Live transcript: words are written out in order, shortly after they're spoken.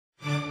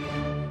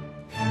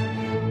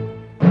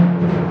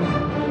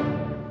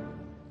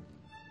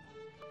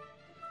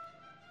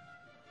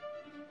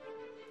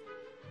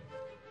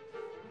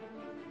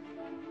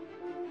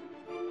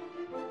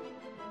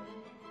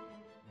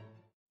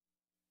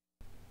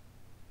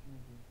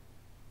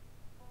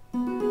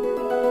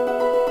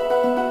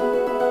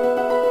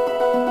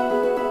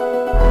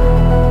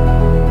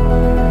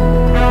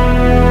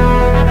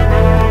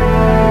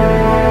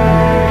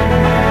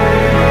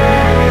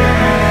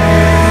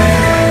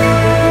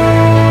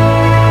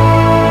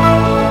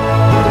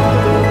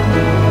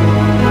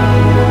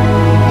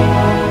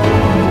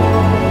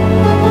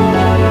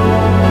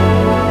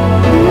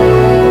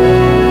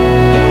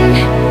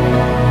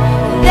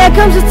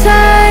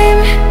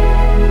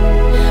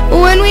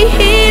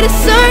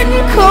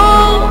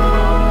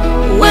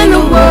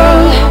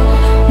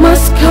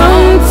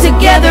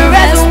together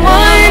as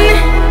one.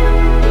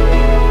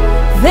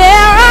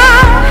 There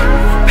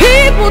are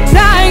people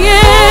dying.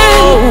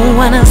 Oh,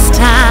 when it's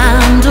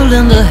time to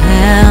lend a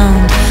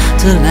hand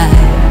to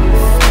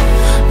life,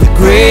 the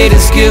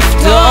greatest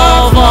gift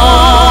of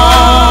all.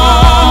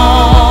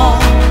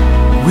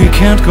 We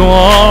can't go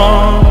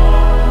on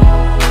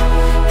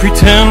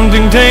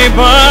pretending day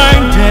by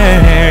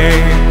day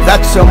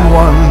that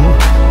someone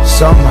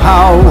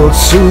somehow will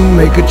soon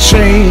make a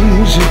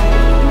change.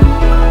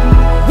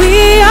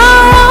 We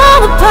are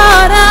all a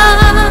part of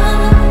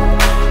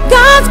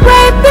God's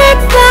great big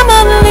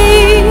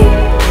family,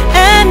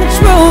 and it's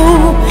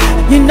true,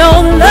 you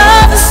know,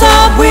 love is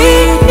all we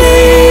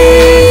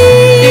need.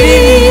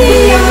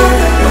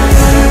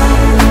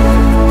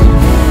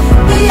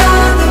 We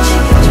are the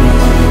children.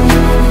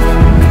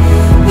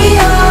 We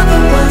are the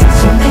ones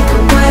who make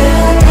a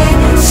better day.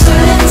 So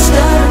let's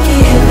start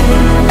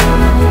giving.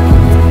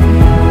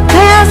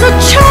 There's a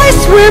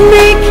choice we're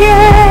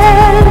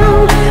making.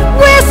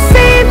 We're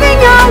saving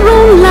our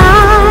own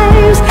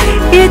lives.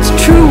 It's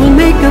true, we'll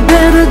make a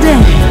better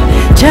day,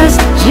 just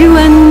you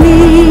and me.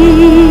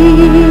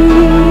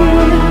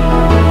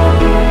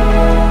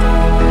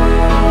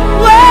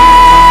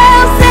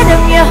 Well, set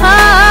up your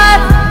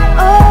heart,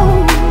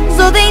 oh,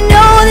 so they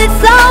know that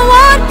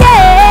someone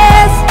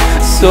cares.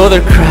 So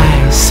their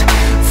cries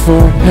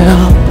for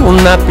help will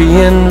not be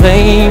in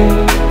vain.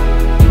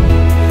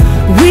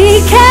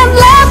 We can't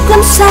let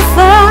them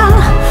suffer.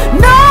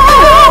 No,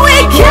 we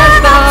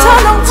cannot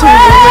turn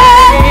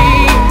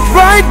away.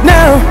 Right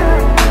now,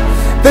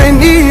 they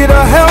need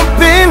a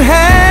helping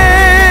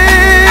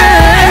hand.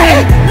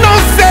 No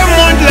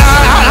someone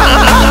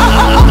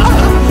lie.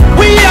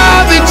 We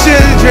are the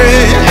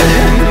children.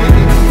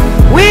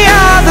 We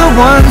are the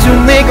ones who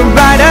make a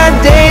brighter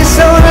day,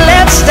 so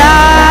let's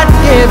start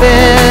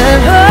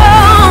giving.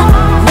 Oh,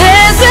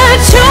 there's a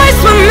choice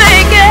we're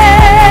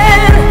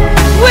making.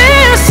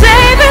 We're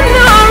saving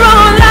our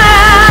own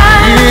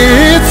lives.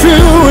 It's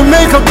true, we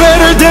make a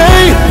better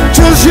day,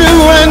 just you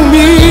and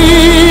me.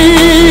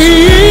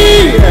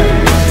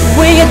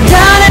 When you're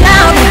down and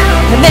out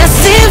and there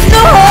seems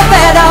no hope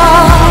at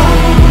all,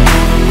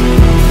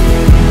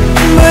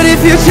 But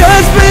if you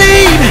just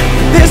believe,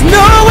 there's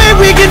no way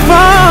we can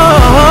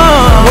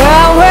fall.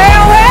 well,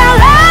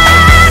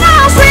 and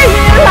I'll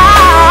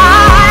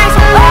realize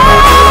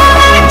all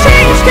that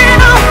change can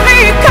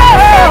only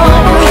come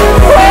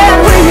when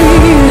we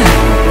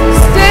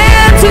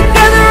stand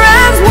together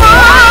as one.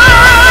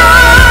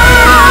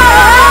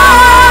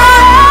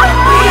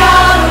 We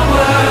are the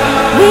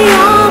world. We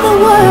are the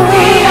world.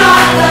 We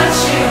are the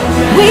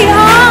children. We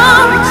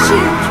are the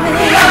children.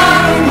 We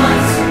are the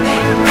ones who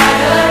make a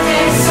better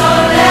day. So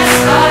let's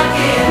start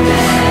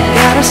giving.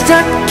 Gotta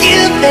start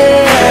giving.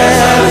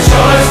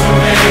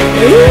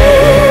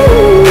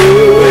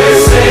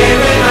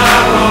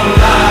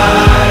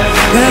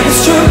 That is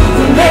true,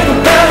 we make a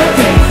better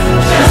day,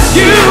 just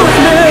you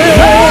and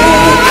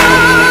me.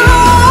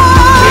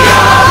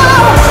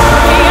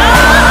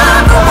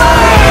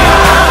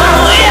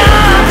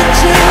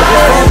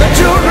 For the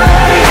children.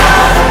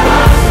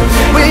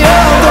 We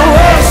are the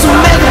ones who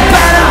make a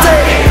better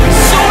day.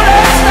 So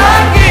let's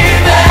start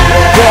giving.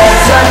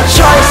 There's a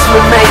choice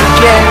we're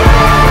making.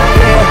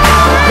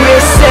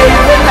 We're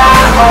saving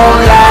our own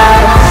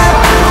lives.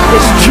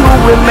 It's true,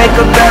 we make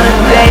a better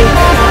day,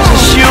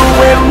 just you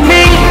and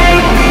me.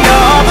 We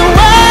are the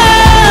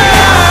world.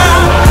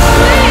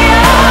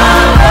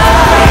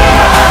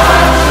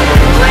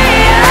 We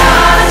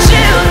are the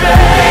children.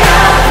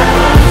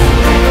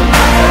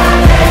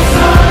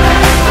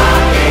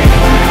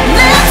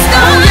 Let's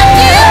start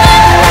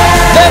giving.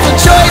 There's a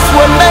choice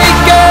we're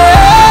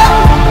making.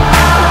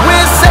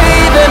 We're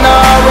saving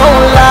our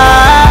own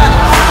lives.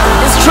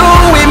 It's true,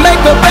 we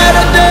make a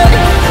better day,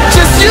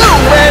 just you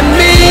and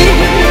me.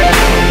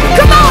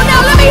 Come on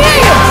now, let me hear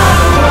you.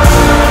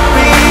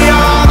 We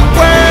are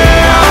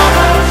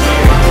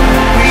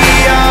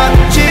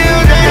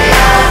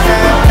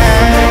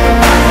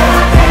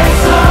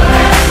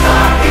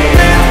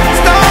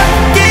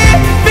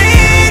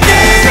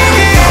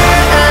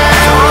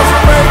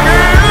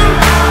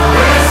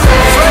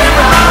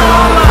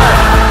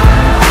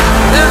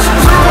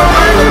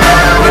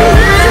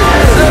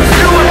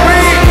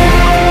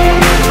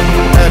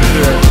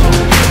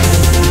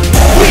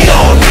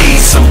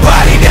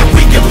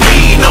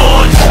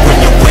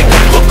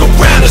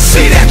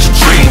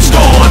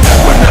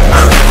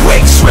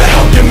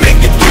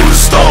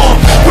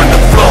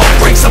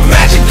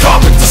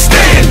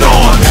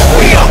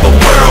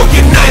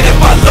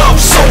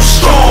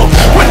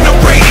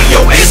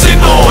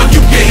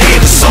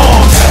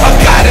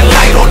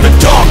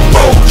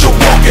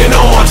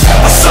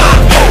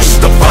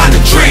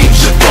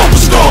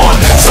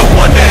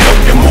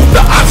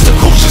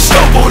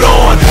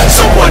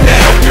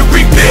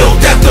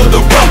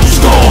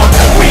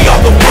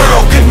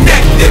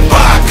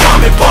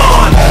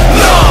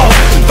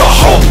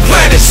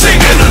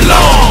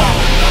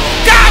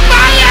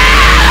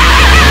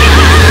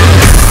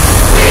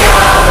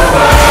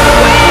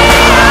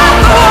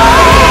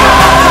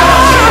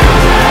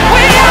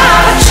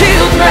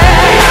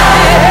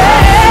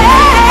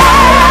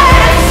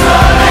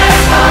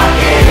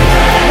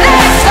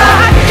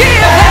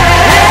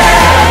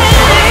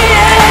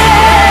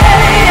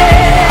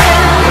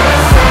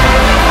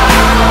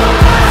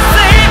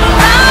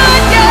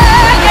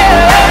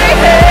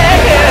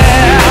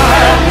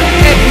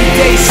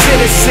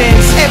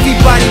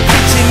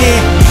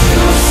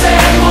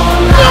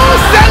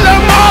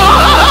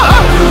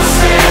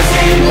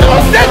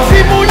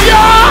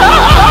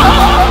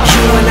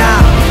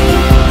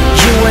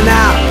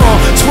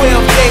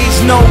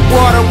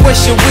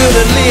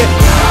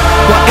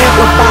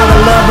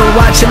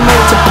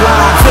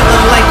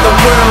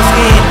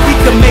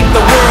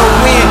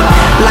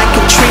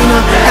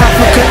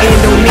Africa,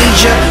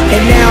 Indonesia,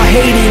 and now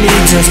Haiti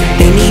needs us.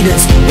 They need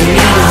us, they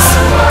need us.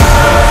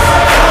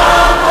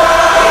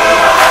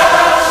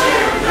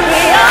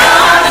 We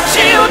are the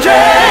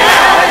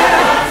children.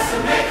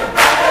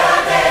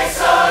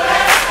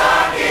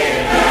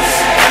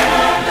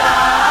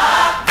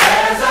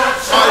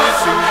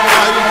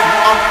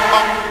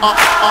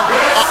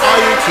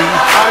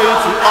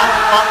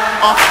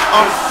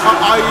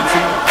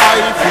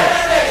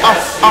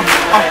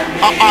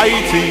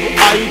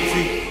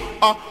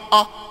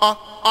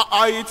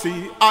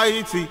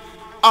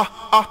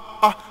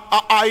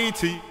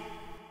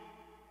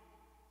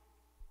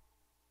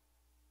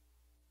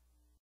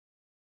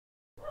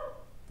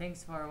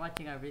 Thanks for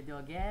watching our video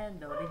again,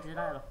 the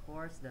original, of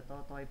course, the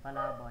Totoy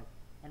Palaboy.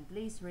 And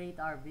please rate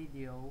our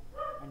video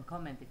and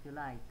comment if you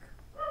like.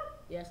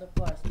 Yes, of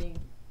course.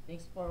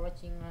 Thanks for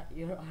watching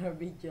our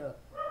video.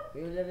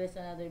 We will release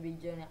another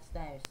video next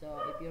time. So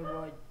if you're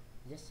bored,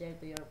 just share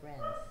to your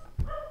friends.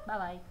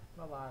 Bye-bye.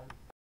 Bye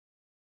bye.